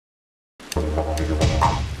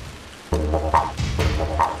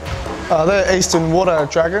They're eastern water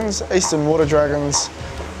dragons. Eastern water dragons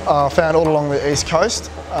are found all along the east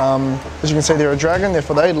coast. As you can see, they're a dragon,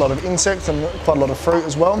 therefore they eat a lot of insects and quite a lot of fruit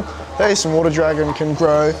as well. The eastern water dragon can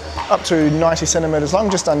grow up to 90 centimetres long,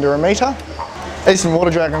 just under a metre. Eastern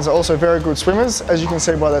water dragons are also very good swimmers. As you can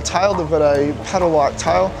see by their tail, they've got a paddle-like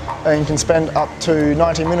tail and can spend up to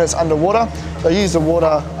 90 minutes underwater. They use the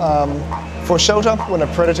water for shelter. When a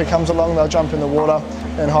predator comes along, they'll jump in the water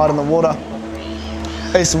and hide in the water.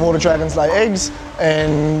 Eastern water dragons lay eggs,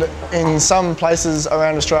 and in some places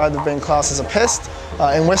around Australia they've been classed as a pest.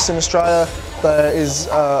 In Western Australia there is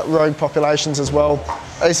rogue populations as well.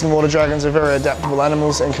 Eastern water dragons are very adaptable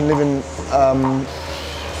animals and can live in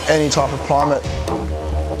any type of climate.